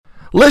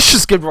Let's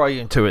just get right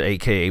into it,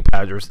 aka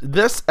Padders.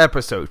 This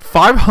episode,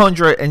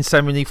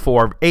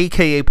 574 of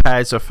aka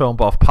Pads, a Film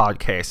Buff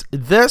podcast.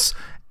 This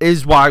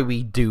is why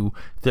we do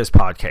this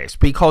podcast,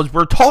 because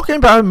we're talking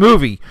about a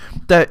movie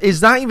that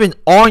is not even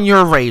on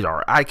your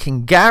radar. I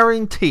can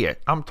guarantee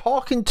it. I'm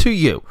talking to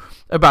you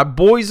about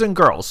Boys and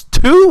Girls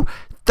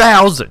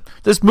 2000.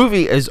 This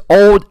movie is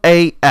old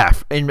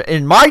AF.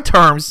 In my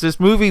terms, this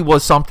movie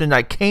was something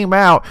that came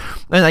out,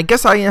 and I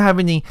guess I didn't have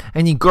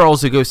any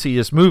girls to go see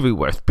this movie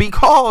with,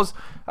 because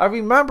I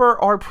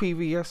remember our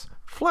previous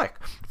flick,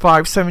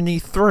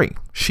 573.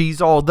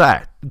 She's All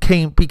That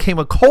became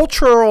a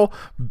cultural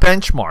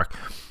benchmark.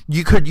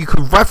 You could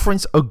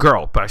reference a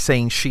girl by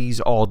saying She's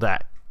All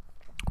That.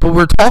 But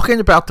we're talking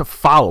about the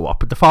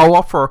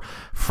follow-up for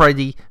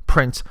Freddie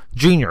Prinze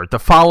Jr., the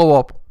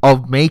follow-up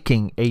of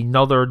making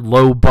another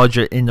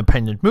low-budget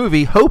independent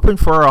movie, hoping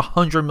for a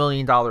 $100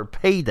 million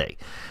payday.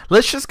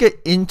 Let's just get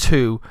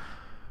into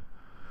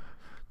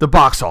the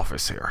box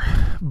office here.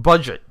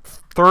 Budget,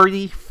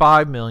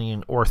 $35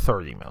 million or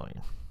 $30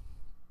 million.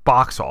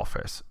 Box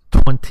office,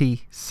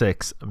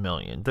 $26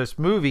 million. This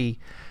movie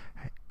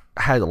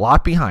had a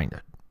lot behind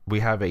it.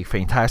 We have a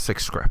fantastic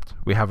script.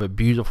 We have a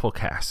beautiful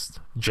cast.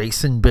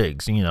 Jason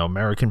Biggs,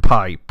 American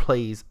Pie,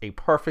 plays a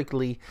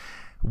perfectly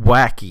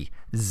wacky,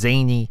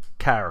 zany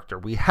character.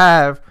 We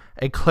have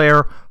a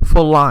Claire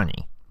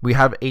Fulani. We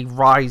have a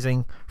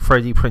rising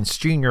Freddie Prinze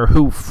Jr.,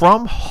 who,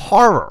 from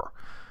horror,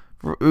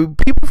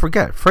 people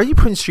forget, Freddie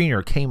Prinze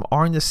Jr. came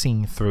on the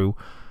scene through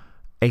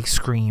a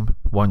Scream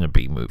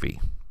wannabe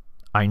movie,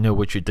 I Know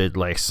What You Did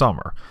Last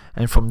Summer.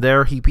 And from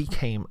there, he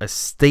became a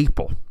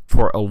staple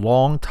for a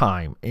long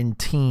time in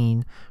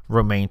teen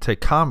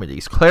romantic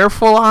comedies. Claire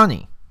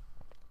Fulani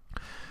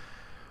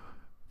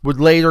would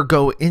later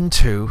go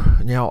into,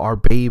 our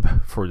babe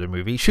for the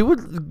movie. She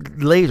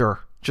would later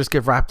just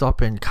get wrapped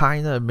up in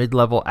kind of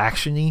mid-level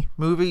action-y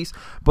movies,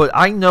 but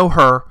I know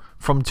her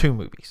from two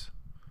movies.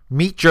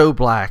 Meet Joe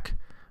Black,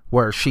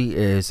 where she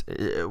is,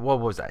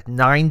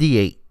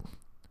 98.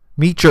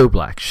 Meet Joe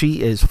Black.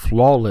 She is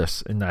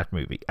flawless in that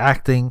movie.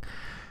 Acting,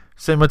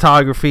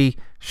 cinematography,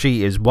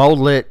 she is well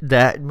lit.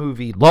 That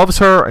movie loves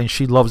her, and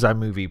she loves that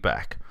movie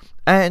back.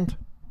 And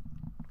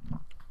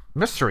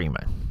Mystery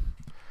Men.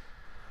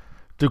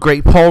 The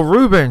great Paul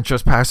Rubin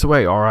just passed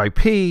away,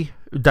 R.I.P.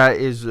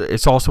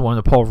 It's also one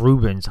of Paul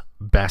Rubin's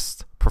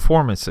best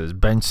performances.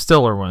 Ben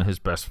Stiller, one of his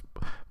best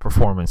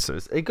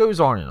performances. It goes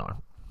on and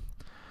on.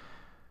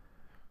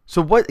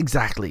 So what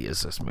exactly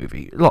is this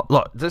movie?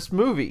 Look, this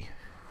movie,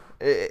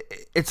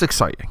 it's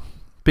exciting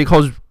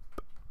because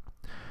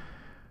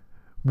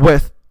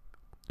with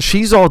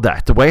She's All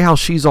That, the way how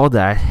She's All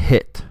That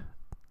hit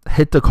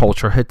the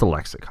culture, hit the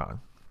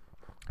lexicon.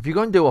 If you're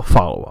going to do a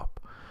follow-up,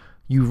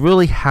 you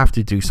really have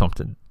to do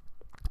something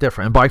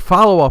different. And by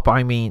follow-up,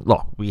 I mean,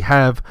 look, we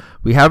have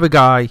the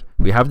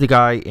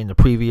guy in the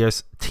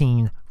previous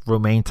teen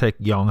romantic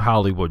young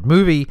Hollywood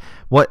movie.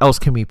 What else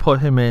can we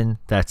put him in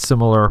that's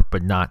similar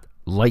but not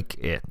like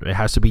it? It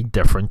has to be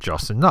different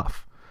just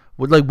enough.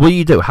 What do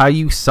you do? How do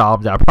you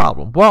solve that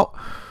problem? Well,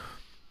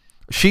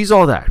 She's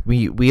All That.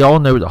 We all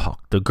know the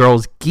hook. The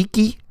girl's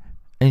geeky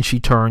and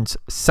she turns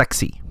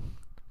sexy.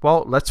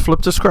 Well, let's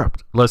flip the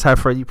script. Let's have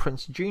Freddie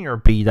Prinze Jr.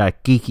 be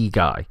that geeky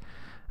guy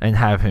and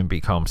have him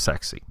become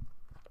sexy.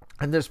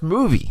 And this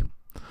movie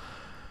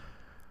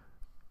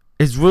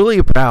is really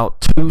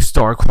about two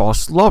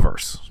star-crossed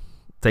lovers.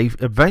 They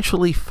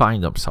eventually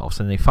find themselves,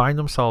 and they find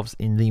themselves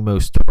in the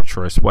most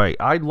torturous way.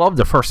 I love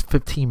the first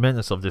 15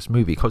 minutes of this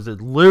movie because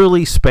it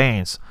literally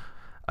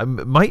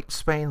might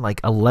span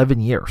like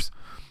 11 years.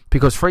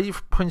 Because Freddie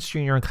Prinze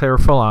Jr. and Claire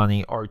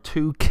Fulani are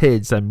two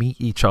kids that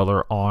meet each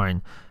other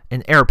on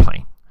an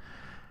airplane.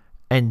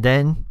 And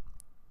then,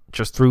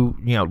 just through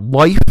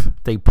life,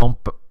 they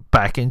bump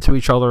back into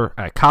each other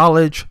at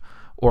college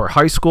or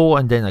high school.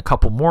 And then a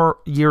couple more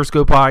years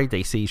go by.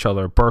 They see each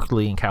other at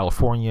Berkeley in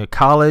California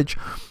college.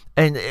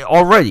 And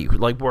already,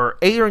 we're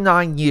 8 or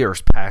 9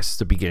 years past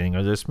the beginning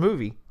of this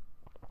movie.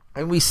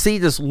 And we see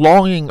this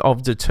longing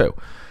of the two.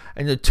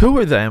 And the two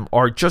of them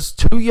are just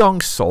two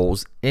young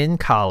souls in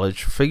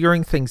college,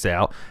 figuring things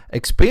out,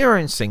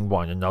 experiencing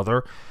one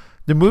another.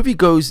 The movie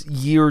goes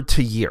year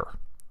to year.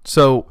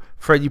 So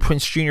Freddie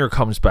Prinze Jr.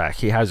 comes back.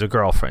 He has a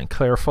girlfriend.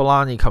 Claire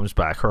Fulani comes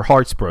back. Her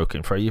heart's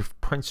broken. Freddie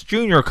Prinze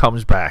Jr.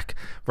 comes back.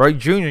 Right,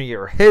 junior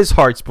year, his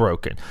heart's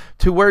broken.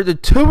 To where the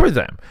two of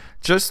them,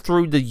 just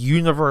through the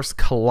universe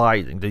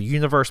colliding, the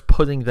universe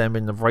putting them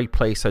in the right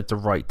place at the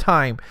right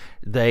time,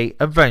 they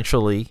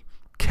eventually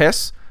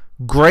kiss.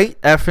 Great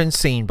effing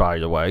scene, by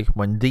the way.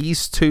 When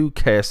these two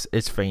kiss,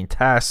 it's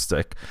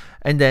fantastic.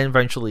 And then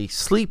eventually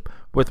sleep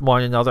with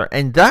one another.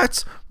 And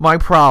that's my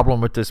problem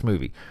with this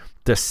movie.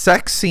 The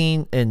sex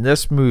scene in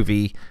this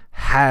movie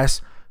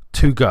has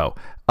to go.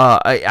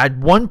 At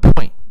one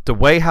point, the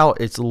way how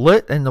it's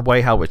lit and the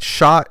way how it's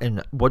shot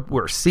and what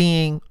we're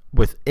seeing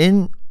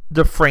within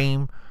the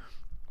frame,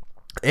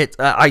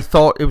 I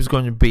thought it was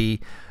going to be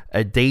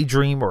a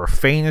daydream or a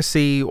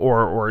fantasy,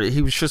 or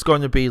he was just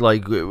going to be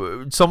like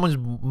someone's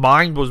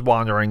mind was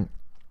wandering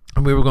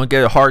and we were going to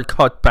get a hard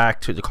cut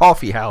back to the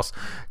coffee house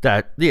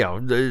that,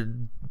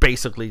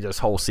 basically this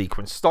whole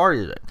sequence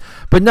started in.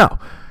 But no,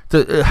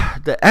 the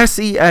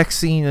sex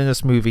scene in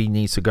this movie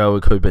needs to go.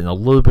 It could have been a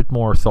little bit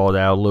more thought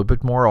out, a little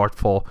bit more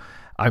artful.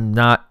 I'm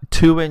not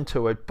too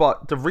into it,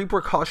 but the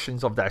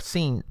repercussions of that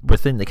scene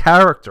within the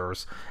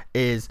characters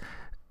is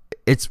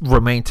it's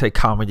romantic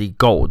comedy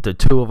gold. The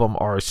two of them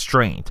are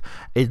estranged.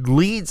 It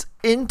leads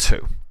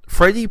into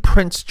Freddie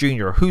Prinze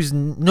Jr., who's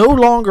no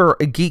longer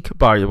a geek,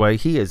 by the way.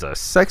 He is a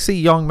sexy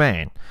young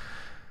man.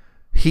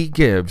 He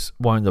gives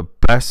one of the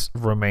best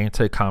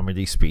romantic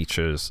comedy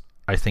speeches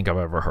I think I've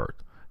ever heard.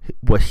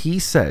 What he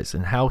says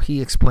and how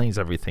he explains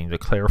everything to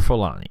Claire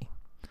Filani,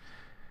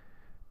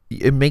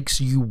 it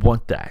makes you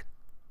want that.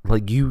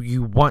 Like,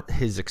 you want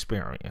his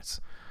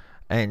experience.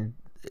 And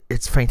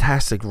it's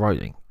fantastic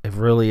writing. It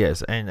really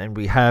is. And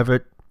we have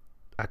it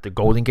at the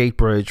Golden Gate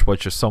Bridge,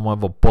 which is somewhat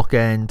of a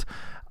bookend.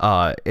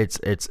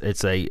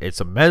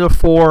 It's a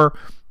metaphor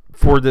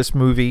for this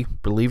movie,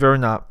 believe it or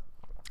not.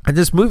 And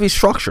this movie's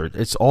structured.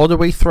 It's all the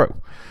way through.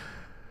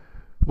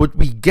 What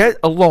we get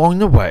along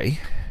the way,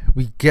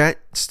 we get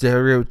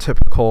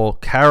stereotypical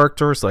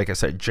characters. Like I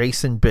said,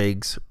 Jason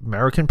Biggs,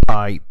 American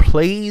Pie,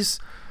 plays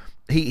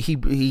he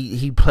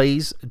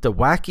plays the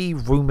wacky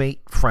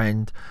roommate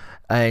friend,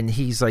 and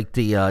he's like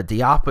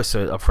the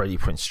opposite of Freddie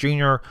Prinze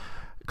Jr.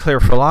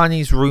 Claire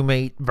Filani's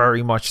roommate,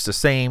 very much the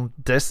same.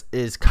 This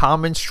is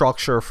common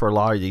structure for a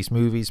lot of these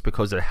movies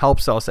because it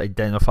helps us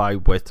identify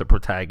with the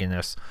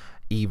protagonist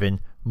even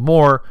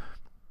more.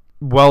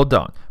 Well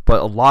done.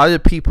 But a lot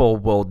of people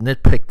will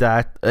nitpick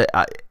that.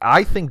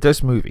 I think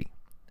this movie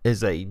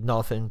is a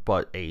nothing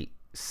but a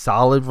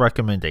solid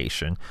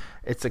recommendation.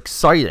 It's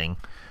exciting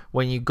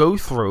when you go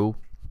through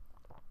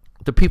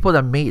the people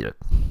that made it.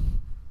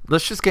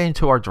 Let's just get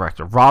into our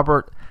director,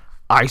 Robert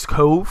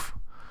Iscove.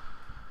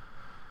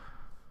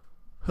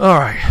 All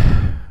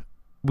right,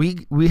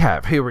 we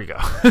have, here we go.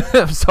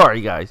 I'm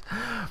sorry, guys.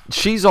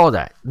 She's All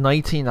That,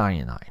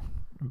 1999.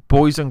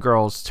 Boys and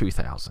Girls,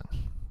 2000.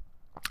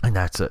 And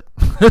that's it.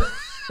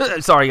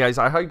 Sorry, guys.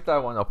 I hyped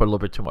that one up a little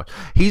bit too much.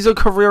 He's a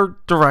career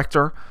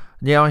director.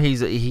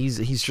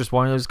 He's just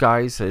one of those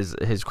guys.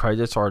 His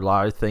credits are a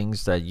lot of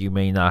things that you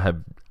may not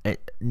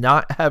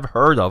have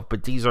heard of,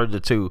 but these are the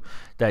two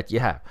that you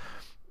have.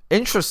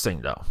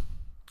 Interesting, though,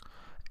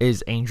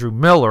 is Andrew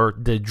Miller,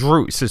 the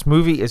Drews. This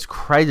movie is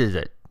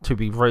credited to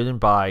be written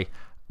by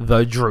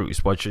the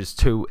Drews, which is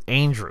two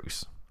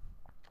Andrews.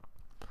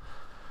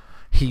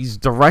 He's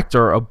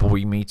director of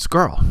Boy Meets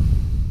Girl,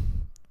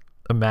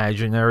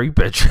 Imaginary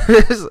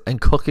Bitches,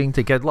 and Cooking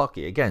to Get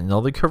Lucky. Again,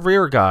 another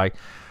career guy.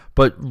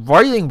 But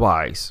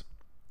writing-wise,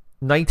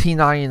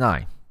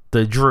 1999,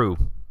 the Drew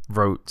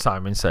wrote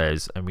Simon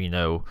Says, and we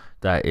know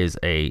that is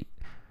a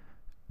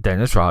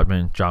Dennis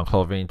Rodman,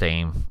 Jean-Claude Van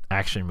Damme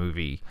action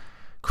movie,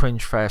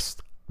 cringe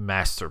fest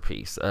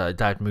masterpiece.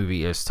 That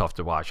movie is tough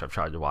to watch. I've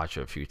tried to watch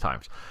it a few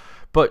times.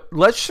 But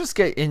let's just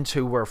get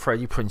into where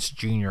Freddie Prinze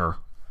Jr.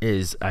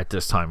 is at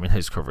this time in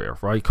his career,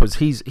 right? Because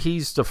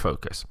he's the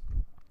focus.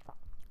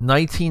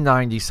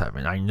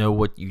 1997, I Know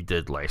What You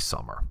Did Last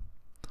Summer.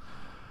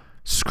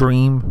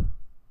 Scream,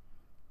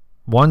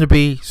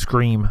 wannabe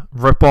Scream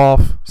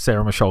ripoff.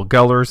 Sarah Michelle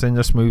Gellar's in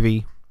this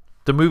movie.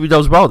 The movie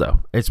does well,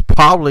 though. It's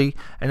probably,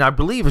 and I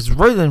believe it's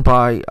written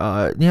by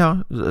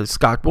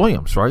Scott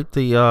Williams, right?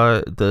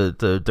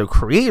 The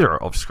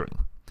creator of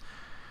Scream.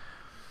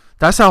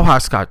 That's how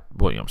hot Scott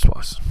Williams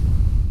was.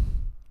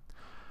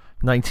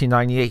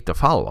 1998, the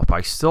follow-up,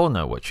 I Still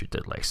Know What You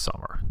Did Last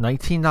Summer.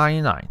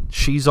 1999,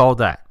 She's All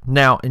That.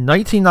 Now, in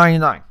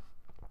 1999,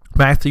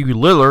 Matthew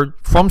Lillard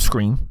from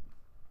Scream,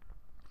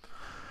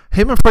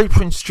 him and Freddie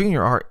Prinze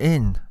Jr. are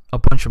in a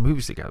bunch of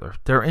movies together.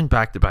 They're in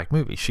back-to-back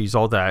movies. She's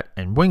All That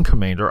and Wing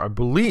Commander. I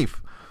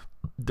believe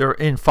they're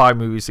in 5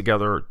 movies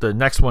together. The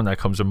next one that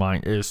comes to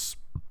mind is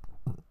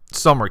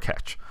Summer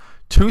Catch.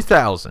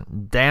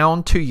 2000,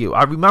 Down to You.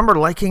 I remember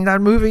liking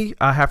that movie.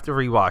 I have to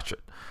rewatch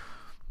it.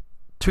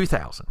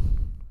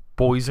 2000,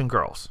 Boys and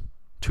Girls.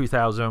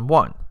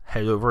 2001,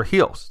 Head Over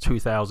Heels.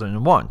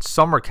 2001,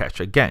 Summer Catch,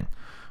 again,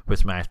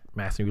 with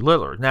Matthew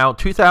Lillard. Now,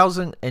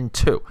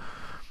 2002,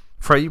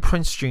 Freddie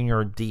Prinze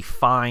Jr.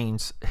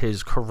 defines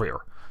his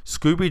career.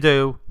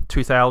 Scooby-Doo,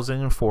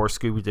 2004,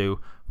 Scooby-Doo,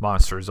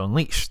 Monsters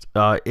Unleashed.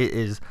 That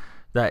is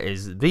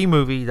the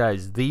movie, that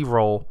is the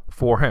role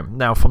for him.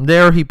 Now, from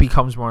there, he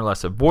becomes more or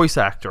less a voice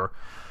actor.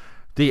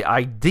 The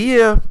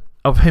idea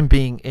of him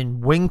being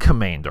in Wing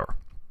Commander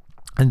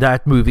and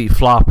that movie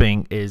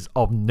flopping is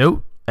of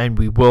note, and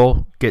we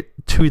will get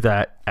to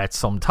that at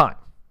some time,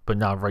 but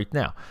not right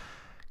now.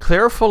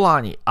 Claire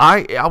Filani,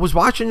 I was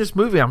watching this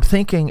movie, I'm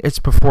thinking it's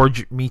before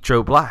Meet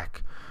Joe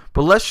Black.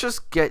 But let's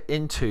just get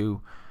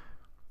into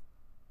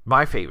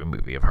my favorite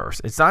movie of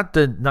hers. It's not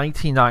the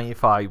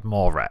 1995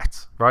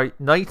 Mallrats, right?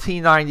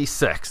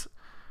 1996,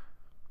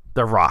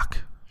 The Rock.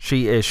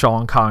 She is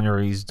Sean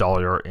Connery's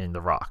daughter in The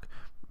Rock.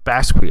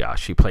 Basquiat,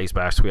 she plays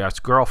Basquiat's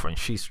girlfriend.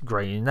 She's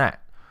great in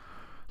that.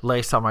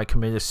 Last Time I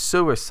Committed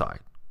Suicide,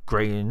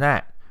 great in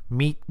that.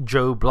 Meet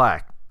Joe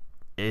Black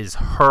is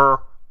her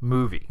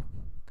movie.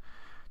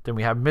 Then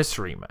we have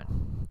Mystery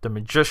Men, The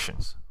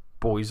Magicians,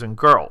 Boys and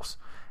Girls,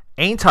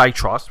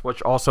 Antitrust,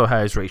 which also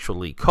has Rachel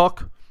Lee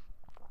Cook,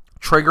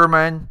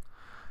 Triggermen,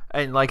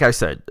 and like I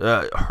said,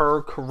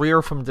 her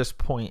career from this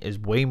point is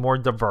way more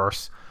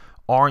diverse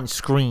on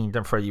screen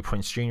than Freddie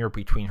Prinze Jr.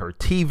 between her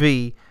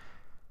TV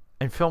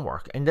and film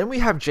work. And then we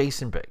have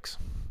Jason Biggs.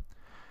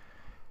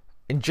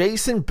 And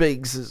Jason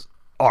Biggs'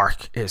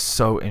 arc is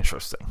so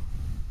interesting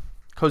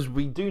because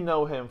we do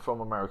know him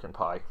from American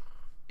Pie.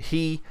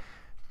 He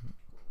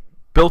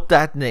built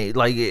that name,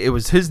 like it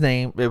was his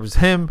name, it was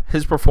him,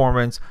 his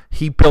performance.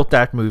 He built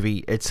that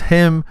movie. It's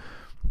him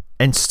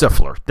and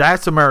Stifler.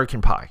 That's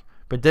American Pie.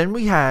 But then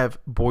we have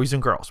Boys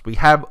and Girls. We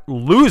have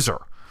Loser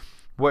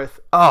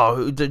with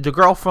the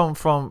girl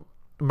from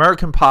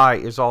American Pie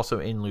is also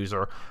in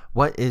Loser.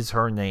 What is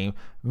her name?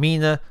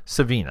 Mina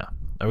Savina.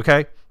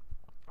 Okay.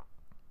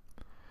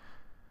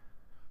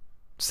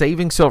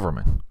 Saving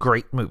Silverman,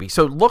 great movie.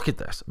 So look at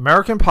this: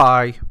 American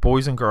Pie,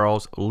 Boys and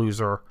Girls,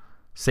 Loser,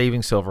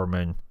 Saving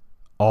Silverman,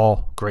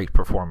 all great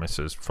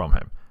performances from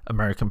him.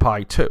 American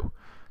Pie 2.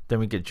 Then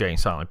we get Jay and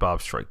Silent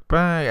Bob Strike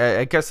Back.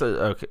 I guess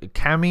a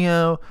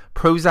cameo.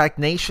 Prozac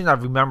Nation. I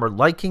remember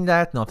liking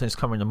that. Nothing's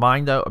coming to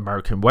mind though.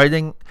 American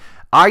Wedding.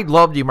 I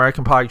love the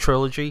American Pie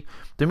trilogy.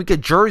 Then we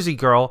get Jersey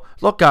Girl.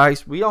 Look,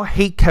 guys, we don't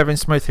hate Kevin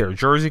Smith here.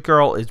 Jersey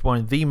Girl is one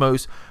of the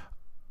most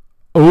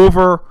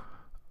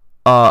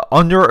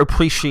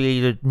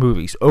underappreciated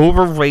movies,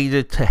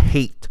 overrated to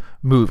hate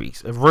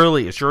movies. It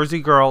really is. Jersey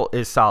Girl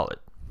is solid.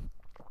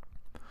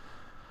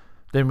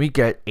 Then we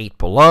get 8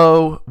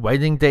 Below,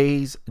 Wedding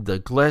Days, The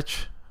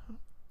Glitch.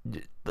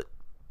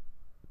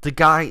 The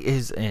guy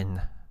is in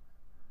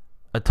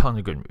a ton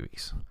of good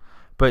movies,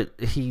 but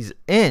he's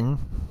in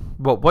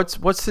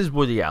what's his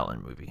Woody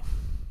Allen movie?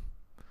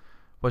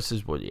 What's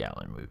his Woody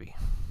Allen movie?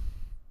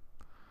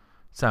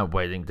 It's not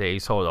Wedding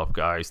Days. Hold up,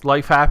 guys.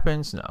 Life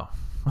Happens? No.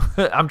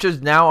 I'm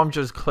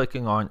just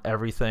clicking on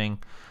everything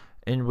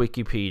in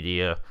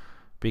Wikipedia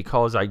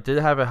because I did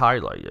have it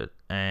highlighted,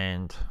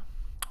 and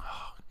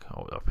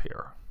hold up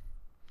here.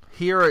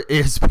 Here it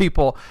is,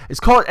 people.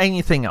 It's called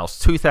Anything Else,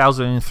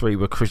 2003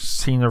 with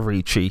Christina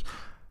Ricci.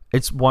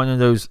 It's one of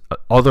those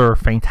other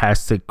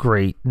fantastic,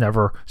 great,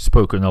 never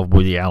spoken of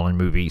Woody Allen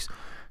movies.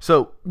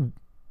 So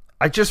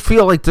I just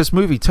feel like this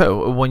movie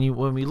too.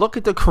 When we look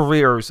at the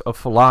careers of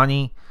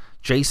Filoni,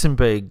 Jason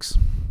Biggs,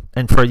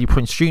 and Freddie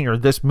Prinze Jr.,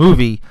 this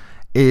movie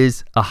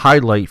is a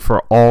highlight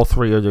for all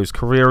three of those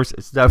careers.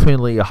 It's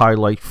definitely a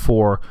highlight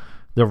for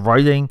the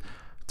writing.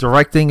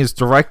 Directing is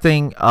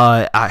directing.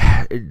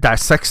 That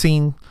sex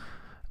scene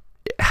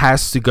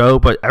has to go,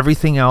 but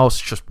everything else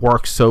just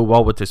works so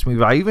well with this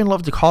movie. I even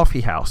love the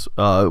coffee house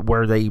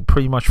where they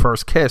pretty much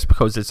first kiss,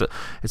 because it's a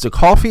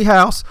coffee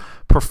house,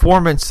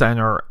 performance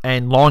center,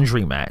 and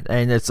laundromat,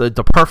 and it's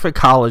the perfect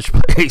college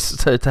place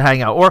to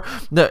hang out. Or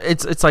no,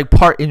 it's like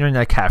part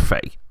internet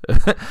cafe.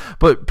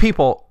 But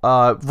people,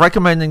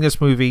 recommending this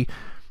movie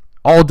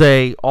all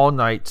day, all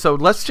night. So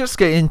let's just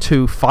get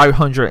into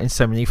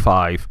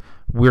 575.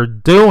 We're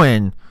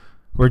doing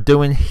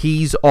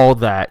He's All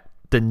That,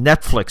 the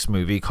Netflix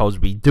movie, because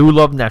we do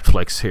love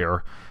Netflix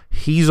here.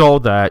 He's All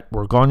That.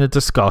 We're going to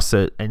discuss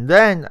it, and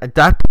then at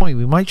that point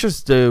we might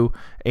just do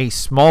a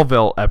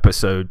Smallville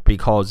episode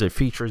because it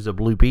features the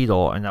Blue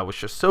Beetle, and I was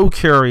just so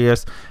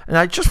curious, and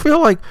I just feel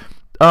like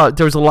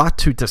there's a lot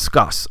to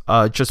discuss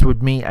just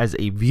with me as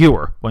a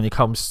viewer when it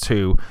comes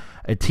to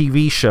a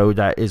TV show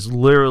that is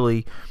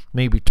literally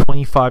maybe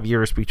 25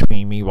 years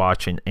between me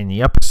watching any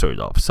episode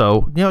of.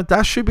 So,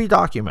 that should be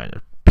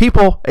documented.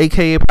 People,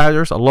 aka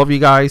Patters, I love you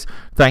guys.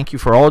 Thank you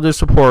for all the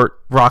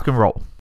support. Rock and roll.